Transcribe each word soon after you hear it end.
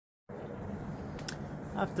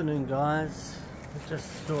Afternoon guys, we're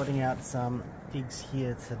just sorting out some figs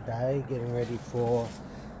here today, getting ready for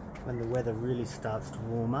when the weather really starts to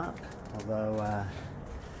warm up, although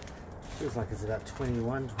it feels like it's about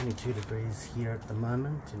 21, 22 degrees here at the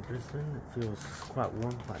moment in Brisbane. It feels quite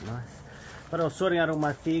warm, quite nice. But I was sorting out all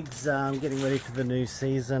my figs, getting ready for the new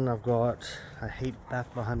season. I've got a heap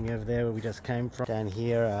back behind me over there where we just came from. Down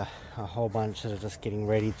here a whole bunch that are just getting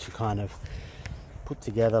ready to kind of put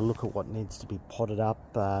together, look at what needs to be potted up,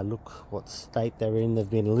 look what state they're in. They've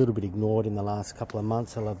been a little bit ignored in the last couple of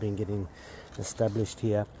months while I've been getting established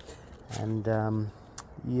here. And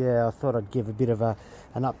yeah, I thought I'd give a bit of an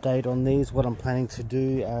update on these, what I'm planning to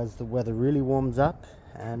do as the weather really warms up,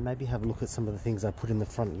 and maybe have a look at some of the things I put in the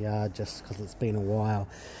front yard just because it's been a while.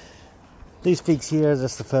 These figs here are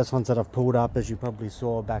just the first ones that I've pulled up. As you probably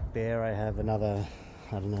saw back there, I have another,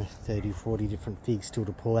 I don't know, 30-40 different figs still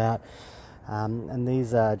to pull out. And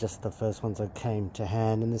these are just the first ones that came to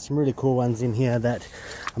hand, and there's some really cool ones in here that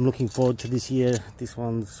I'm looking forward to this year. This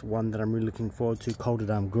one's one that I'm really looking forward to,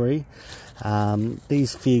 Coldedam Gree.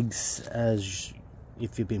 These figs, as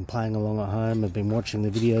if you've been playing along at home, have been watching the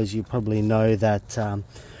videos, you probably know that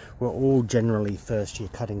were all generally first year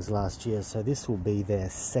cuttings last year, so this will be their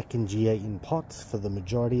second year in pots for the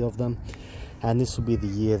majority of them, and this will be the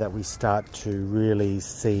year that we start to really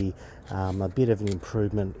see a bit of an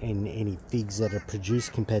improvement in any figs that are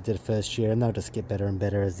produced compared to the first year, and they'll just get better and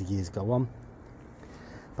better as the years go on.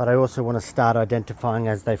 But I also want to start identifying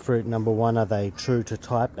as they fruit. Number one, are they true to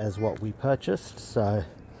type as what we purchased? So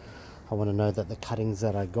I want to know that the cuttings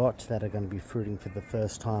that I got that are going to be fruiting for the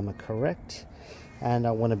first time are correct, and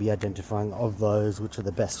I want to be identifying of those which are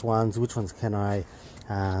the best ones, which ones can I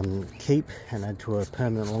keep and add to a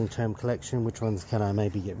permanent long-term collection, which ones can I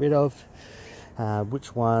maybe get rid of,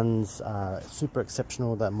 which ones are super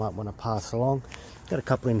exceptional that I might want to pass along. Got a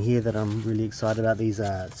couple in here that I'm really excited about. These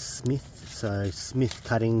are Smith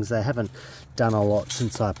cuttings. They haven't done a lot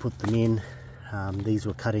since I put them in. These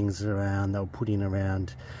were cuttings around, they were put in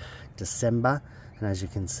around December, and as you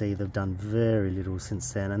can see they've done very little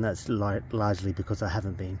since then, and that's largely because I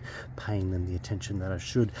haven't been paying them the attention that I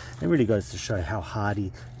should. It really goes to show how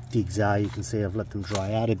hardy figs are. You can see I've let them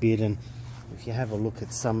dry out a bit, and if you have a look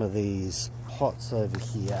at some of these pots over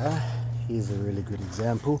here, here's a really good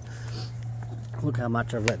example. Look how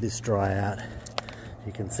much I've let this dry out.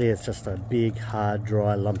 You can see it's just a big hard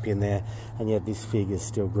dry lump in there, and yet this fig is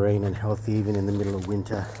still green and healthy even in the middle of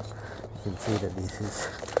winter. You can see that this is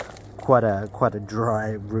quite a dry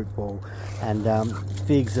root ball, and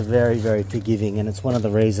figs are very, very forgiving, and it's one of the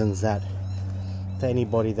reasons that for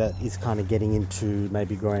anybody that is kind of getting into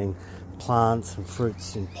maybe growing plants and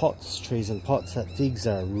fruits in pots, trees in pots, that figs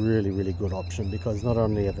are a really, really good option, because not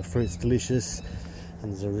only are the fruits delicious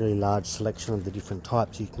and there's a really large selection of the different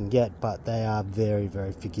types you can get, but they are very,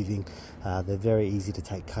 very forgiving. They're very easy to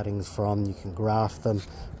take cuttings from. You can graft them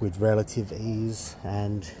with relative ease,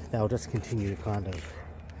 and they'll just continue to kind of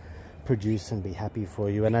produce and be happy for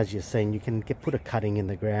you. And as you're seeing, you can put a cutting in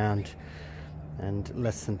the ground, and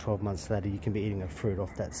less than 12 months later you can be eating a fruit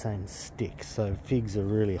off that same stick. So figs are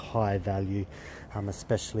really high value,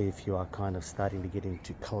 especially if you are kind of starting to get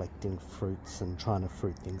into collecting fruits and trying to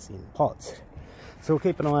fruit things in pots. So we'll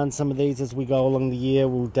keep an eye on some of these as we go along the year.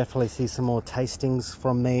 We'll definitely see some more tastings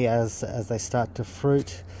from me as they start to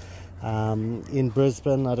fruit. In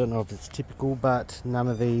Brisbane, I don't know if it's typical, but none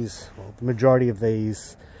of these, well, the majority of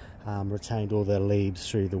these retained all their leaves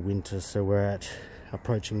through the winter, so we're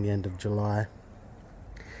approaching the end of July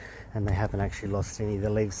and they haven't actually lost any of the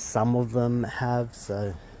leaves. Some of them have,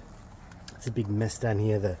 so it's a big mess down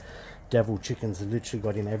here. The devil chickens have literally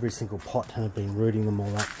got in every single pot and have been rooting them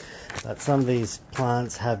all up. But some of these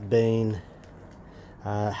plants have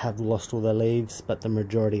lost all their leaves, but the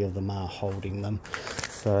majority of them are holding them.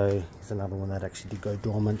 So here's another one that actually did go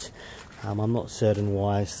dormant. I'm not certain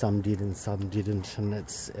why some did and some didn't, and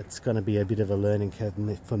it's going to be a bit of a learning curve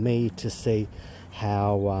for me to see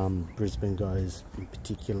how Brisbane goes,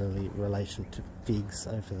 particularly in relation to figs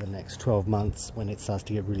over the next 12 months when it starts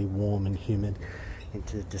to get really warm and humid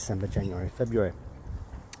into December, January, February.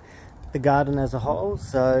 The garden as a whole,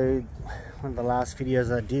 so one of the last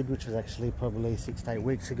videos I did, which was actually probably 6 to 8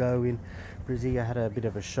 weeks ago in Brazil, I had a bit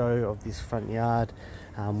of a show of this front yard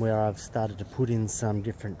where I've started to put in some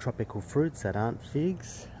different tropical fruits that aren't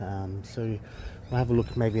figs. So we'll have a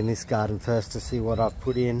look maybe in this garden first to see what I've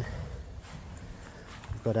put in.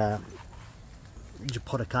 I've got a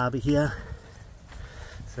Jaboticaba here.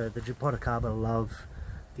 So the Jaboticaba love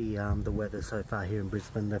the weather so far here in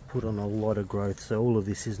Brisbane. They've put on a lot of growth, so all of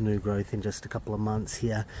this is new growth in just a couple of months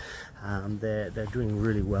here. They're doing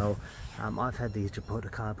really well. I've had these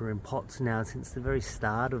Jaboticaba in pots now since the very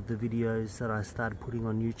start of the videos that I started putting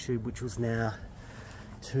on YouTube, which was now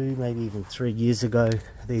 2, maybe even 3 years ago.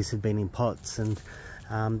 These have been in pots, and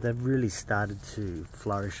they've really started to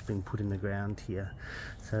flourish, been put in the ground here.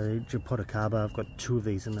 So Jaboticaba, I've got 2 of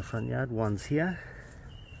these in the front yard. One's here.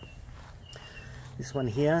 This one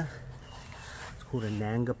here, it's called a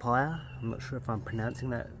Nangapire. I'm not sure if I'm pronouncing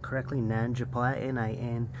that correctly. Nangapire,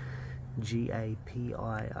 N-A-N-G-A-P-I-R-E.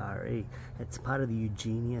 It's part of the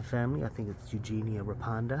Eugenia family. I think it's Eugenia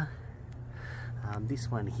rapanda.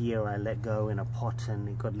 This one here I let go in a pot, and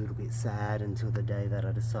it got a little bit sad until the day that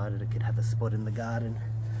I decided it could have a spot in the garden.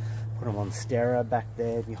 Put a Monstera back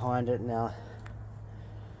there behind it. Now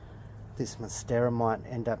this Monstera might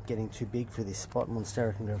end up getting too big for this spot.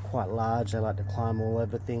 Monstera can go quite large. They like to climb all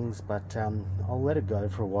over things, but I'll let it go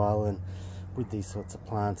for a while. And with these sorts of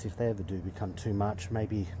plants, if they ever do become too much,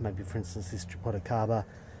 maybe for instance this Jaboticaba,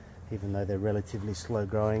 even though they're relatively slow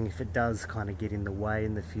growing, if it does kind of get in the way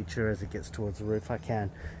in the future as it gets towards the roof, I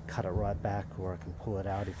can cut it right back, or I can pull it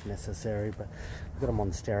out if necessary. But I've got a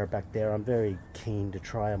Monstera back there. I'm very keen to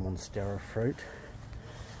try a Monstera fruit.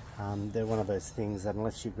 They're one of those things that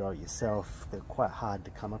unless you grow it yourself, they're quite hard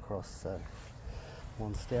to come across. So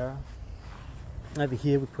Monstera. Over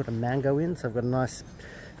here we put a mango in, so I've got a nice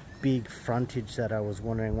big frontage that I was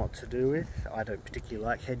wondering what to do with. I don't particularly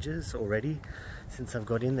like hedges already. Since I've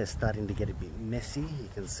got in, they're starting to get a bit messy. You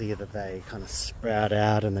can see that they kind of sprout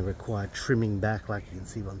out and they require trimming back, like you can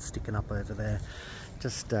see one sticking up over there.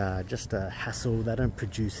 Just a hassle. They don't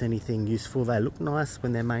produce anything useful. They look nice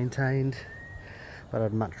when they're maintained, but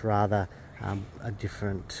I'd much rather a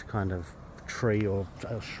different kind of tree or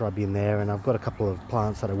shrub in there. And I've got a couple of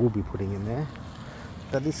plants that I will be putting in there.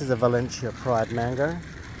 So this is a Valencia Pride mango.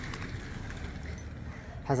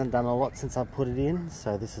 Hasn't done a lot since I put it in,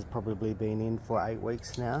 so this has probably been in for 8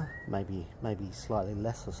 weeks now, maybe slightly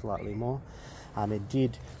less or slightly more. It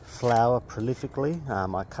did flower prolifically.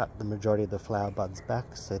 I cut the majority of the flower buds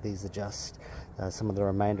back, so these are just some of the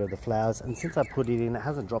remainder of the flowers. And since I put it in, it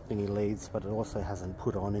hasn't dropped any leaves, but it also hasn't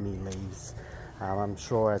put on any leaves. I'm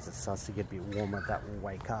sure as it starts to get a bit warmer, that will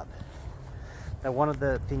wake up. Now, one of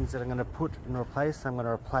the things that I'm going to put and replace, I'm going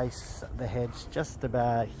to replace the hedge just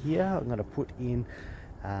about here. I'm going to put in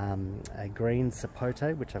a green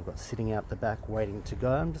Sapote, which I've got sitting out the back waiting to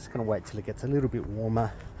go. I'm just going to wait till it gets a little bit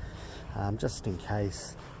warmer, just in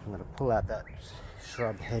case. I'm going to pull out that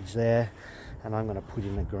shrub hedge there, and I'm going to put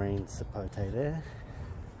in a green Sapote there,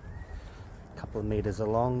 a couple of meters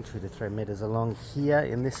along, 2 to 3 meters along. Here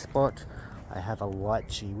in this spot I have a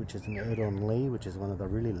lychee, which is an Erdon Lee, which is one of the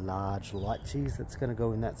really large lychees that's going to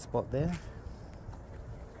go in that spot there.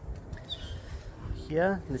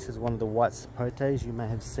 Here, this is one of the white Sapotes you may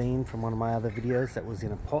have seen from one of my other videos that was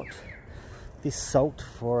in a pot. This sulked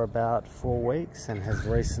for about 4 weeks and has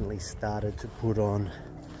recently started to put on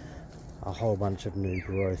a whole bunch of new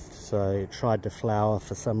growth. So it tried to flower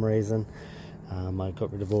for some reason. I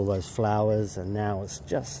got rid of all those flowers, and now it's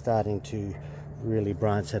just starting to really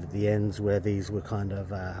branch out at the ends where these were kind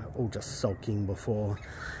of all just sulking before.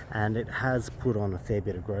 And it has put on a fair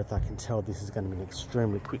bit of growth. I can tell this is going to be an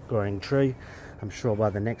extremely quick growing tree. I'm sure by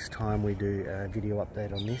the next time we do a video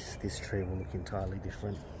update on this tree will look entirely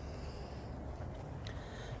different.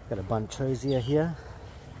 Got a Bunchosia here.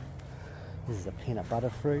 This is a peanut butter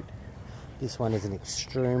fruit. This one is an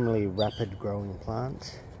extremely rapid growing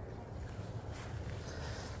plant.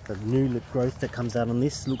 The new lip growth that comes out on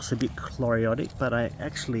this looks a bit chloriotic, but it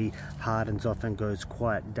actually hardens off and goes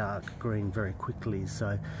quite dark green very quickly.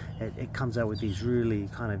 So it comes out with these really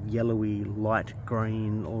kind of yellowy light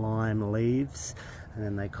green lime leaves, and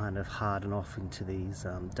then they kind of harden off into these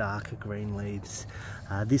darker green leaves.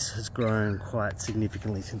 This has grown quite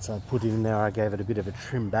significantly since I put it in there. I gave it a bit of a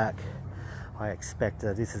trim back. I expect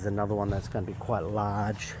this is another one that's going to be quite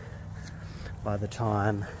large by the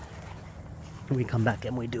time we come back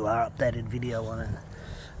and we do our updated video on it.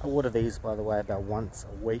 I water these, by the way, about once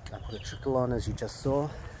a week. I put a trickle on, as you just saw,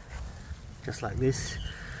 just like this,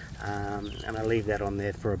 and I leave that on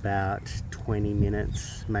there for about 20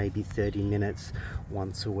 minutes, maybe 30 minutes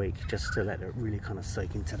once a week, just to let it really kind of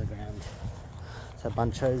soak into the ground. So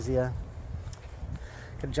Bunchosia.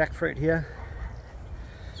 Got jackfruit here.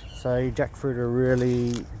 So jackfruit are a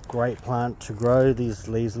really great plant to grow. These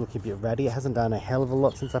leaves look a bit ratty. It hasn't done a hell of a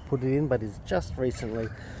lot since I put it in, but it's just recently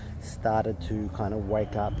started to kind of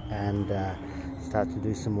wake up and start to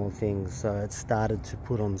do some more things. So it's started to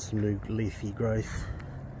put on some new leafy growth,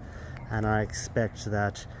 and I expect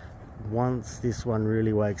that once this one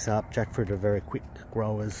really wakes up, jackfruit are very quick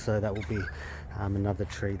growers, so that will be another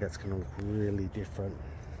tree that's going to look really different.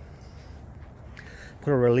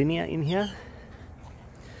 Put a Rollinia in here.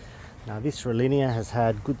 Now this Rollinia has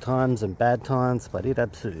had good times and bad times, but it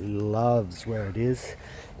absolutely loves where it is.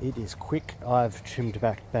 It is quick. I've trimmed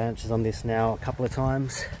back branches on this now a couple of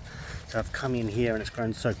times. So I've come in here and it's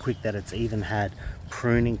grown so quick that it's even had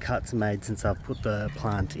pruning cuts made since I've put the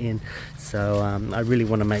plant in. So I really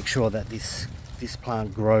want to make sure that this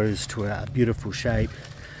plant grows to a beautiful shape.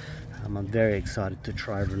 I'm very excited to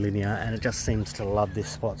try Rollinia, and it just seems to love this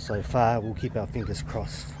spot so far. We'll keep our fingers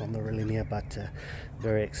crossed on the Rollinia, but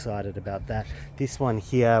very excited about that. This one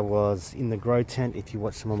here was in the grow tent. If you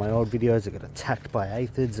watch some of my old videos, it got attacked by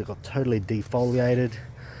aphids. It got totally defoliated.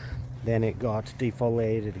 Then it got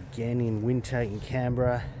defoliated again in winter in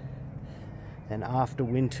Canberra. And after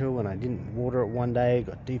winter, when I didn't water it one day, it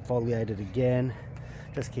got defoliated again.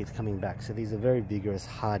 Just keeps coming back. So these are very vigorous,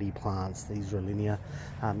 hardy plants, these Rollinia.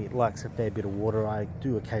 It likes a fair bit of water. I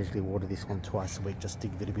do occasionally water this one twice a week just to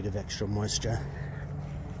give it a bit of extra moisture.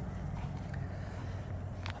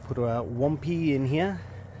 Put a Wampy in here.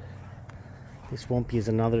 This Wampy is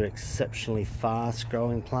another exceptionally fast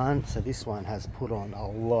growing plant. So this one has put on a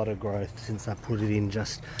lot of growth since I put it in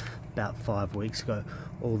just about 5 weeks ago.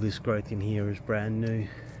 All this growth in here is brand new.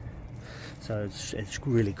 So it's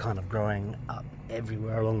really kind of growing up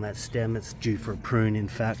everywhere along that stem. It's due for a prune, in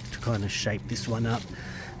fact, to kind of shape this one up.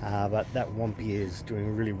 But that Wampy is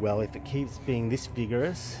doing really well. If it keeps being this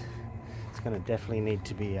vigorous, it's going to definitely need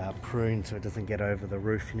to be pruned so it doesn't get over the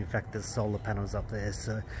roof. And in fact, there's solar panels up there,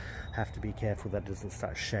 so have to be careful that it doesn't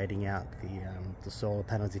start shading out the solar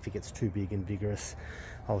panels if it gets too big and vigorous.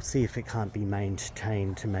 I'll see if it can't be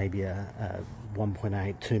maintained to maybe a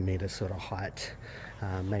 1.8, 2 meter sort of height.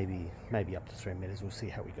 Maybe up to 3 meters. We'll see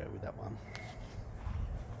how we go with that one.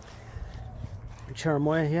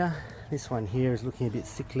 Cherimoya here. This one here is looking a bit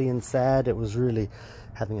sickly and sad. It was really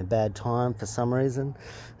having a bad time for some reason.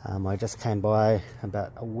 I just came by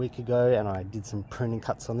about a week ago and I did some pruning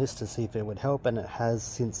cuts on this to see if it would help, and it has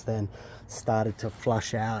since then started to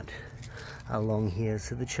flush out along here.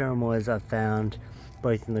 So the Cherimoyas I've found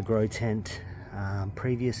both in the grow tent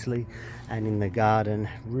previously and in the garden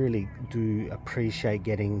really do appreciate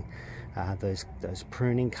getting those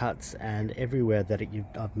pruning cuts, and everywhere that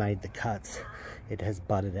I've made the cuts, it has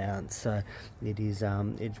budded out. So it is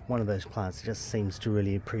it's one of those plants that just seems to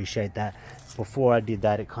really appreciate that. Before I did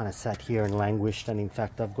that, it kind of sat here and languished, and in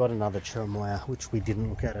fact I've got another Cherimoya which we didn't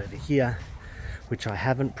look at over here, which I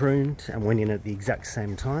haven't pruned and went in at the exact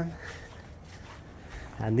same time,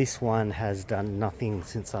 and this one has done nothing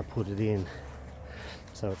since I put it in.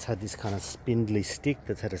 So it's had this kind of spindly stick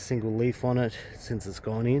that's had a single leaf on it since it's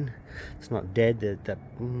gone in. It's not dead.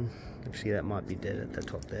 Actually, that might be dead at the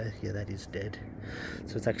top there. Yeah, that is dead.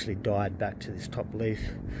 So it's actually died back to this top leaf.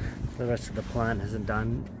 The rest of the plant hasn't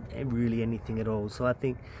done really anything at all. So I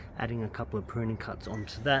think adding a couple of pruning cuts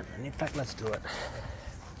onto that, and in fact, let's do it.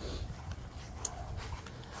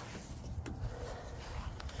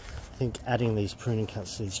 I think adding these pruning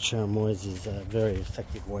cuts to these Cherimoyas is a very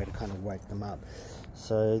effective way to kind of wake them up.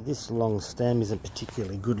 So this long stem isn't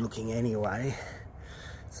particularly good looking anyway,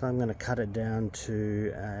 so I'm going to cut it down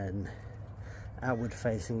to an outward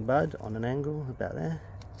facing bud on an angle about there.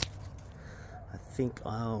 I think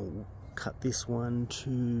I'll cut this one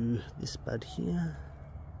to this bud here.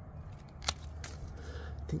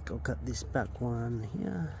 I think I'll cut this back one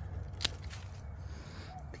here.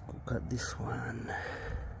 I think we'll cut this one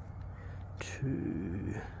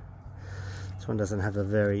to... This one doesn't have a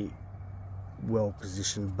very well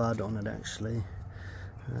positioned bud on it actually.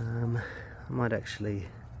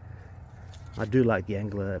 I do like the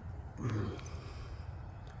angle. I'm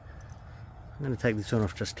going to take this one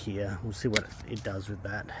off just here. We'll see what it does with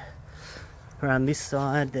that. Around this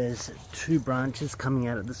side there's 2 branches coming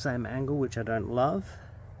out at the same angle, which I don't love.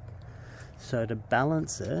 So to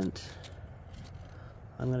balance it,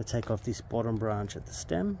 I'm going to take off this bottom branch at the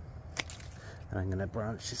stem, and I'm going to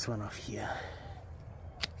branch this one off here.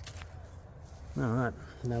 Alright,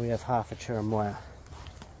 now we have half a Cherimoya.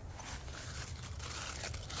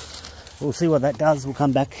 We'll see what that does. We'll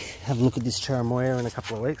come back, have a look at this Cherimoya in a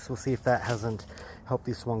couple of weeks. We'll see if that hasn't helped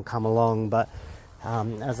this one come along. But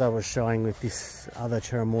as I was showing with this other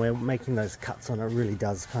Cherimoya, making those cuts on it really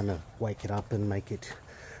does kind of wake it up and make it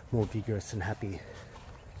more vigorous and happy.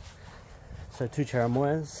 So 2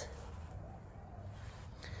 Cherimoyas.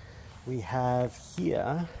 We have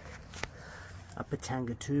here a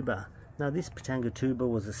Pitangatuba. Now this Pitangatuba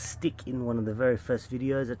was a stick in one of the very first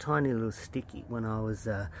videos, a tiny little stick when I was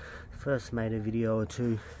first made a video or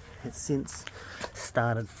 2 It's since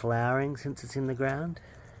started flowering since it's in the ground,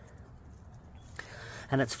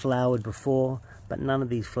 and it's flowered before, but none of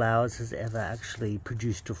these flowers has ever actually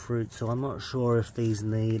produced a fruit, so I'm not sure if these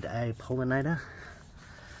need a pollinator.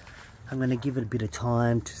 I'm going to give it a bit of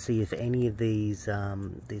time to see if any of these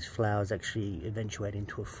flowers actually eventuate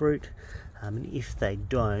into a fruit, and if they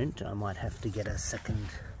don't, I might have to get a second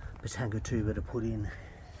Pitangatuba to put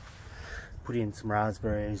in some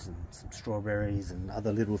raspberries and some strawberries and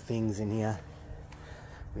other little things in here.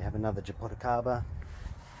 We have another Jaboticaba.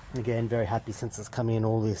 Again, very happy since it's come in,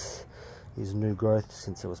 all this is new growth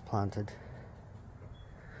since it was planted.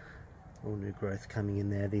 All new growth coming in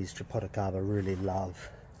there. These Jaboticaba really love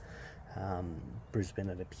Brisbane,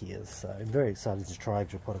 it appears, so I'm very excited to try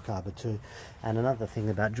Jaboticaba too. And another thing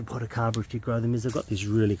about Jaboticaba, if you grow them, is they've got this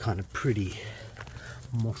really kind of pretty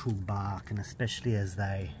mottled bark, and especially as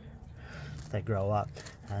they grow up.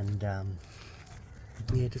 And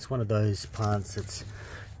yeah, just one of those plants that's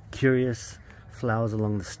curious, flowers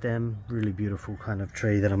along the stem, really beautiful kind of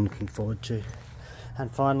tree that I'm looking forward to.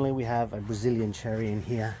 And finally we have a Brazilian cherry in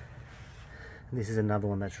here. This is another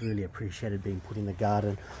one that's really appreciated being put in the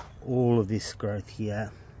garden. All of this growth here,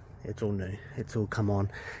 it's all new. It's all come on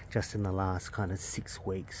just in the last kind of 6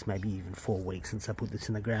 weeks, maybe even 4 weeks since I put this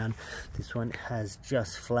in the ground. This one has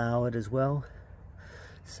just flowered as well.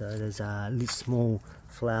 So there's small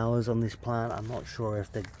flowers on this plant. I'm not sure if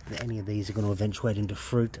any of these are going to eventuate into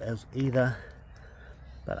fruit as either,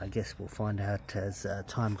 but I guess we'll find out as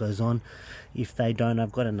time goes on. If they don't,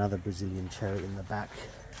 I've got another Brazilian cherry in the back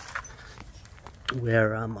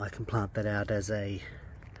where I can plant that out as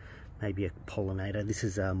maybe a pollinator. This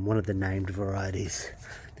is one of the named varieties.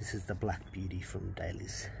 This is the Black Beauty from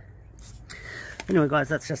Daly's. Anyway guys,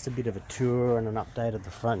 that's just a bit of a tour and an update of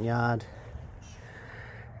the front yard.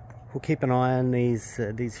 We'll keep an eye on these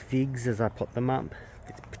figs as I pot them up,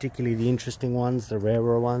 particularly the interesting ones, the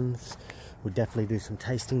rarer ones. We'll definitely do some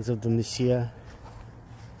tastings of them this year.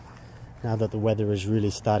 Now that the weather is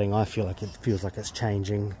really starting, I feel like it feels like it's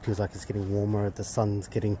changing. It feels like it's getting warmer. The sun's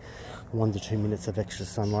getting 1 to 2 minutes of extra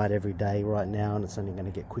sunlight every day right now, and it's only going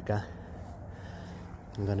to get quicker.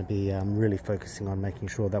 I'm going to be really focusing on making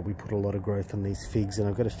sure that we put a lot of growth on these figs, and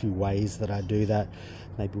I've got a few ways that I do that.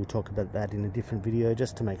 Maybe we'll talk about that in a different video,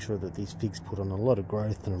 just to make sure that these figs put on a lot of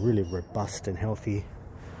growth and are really robust and healthy.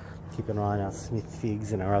 Keep an eye on our Smith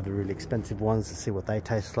figs and our other really expensive ones to see what they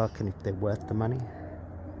taste like and if they're worth the money.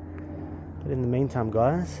 But in the meantime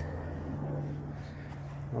guys,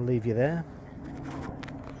 I'll leave you there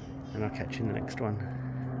and I'll catch you in the next one.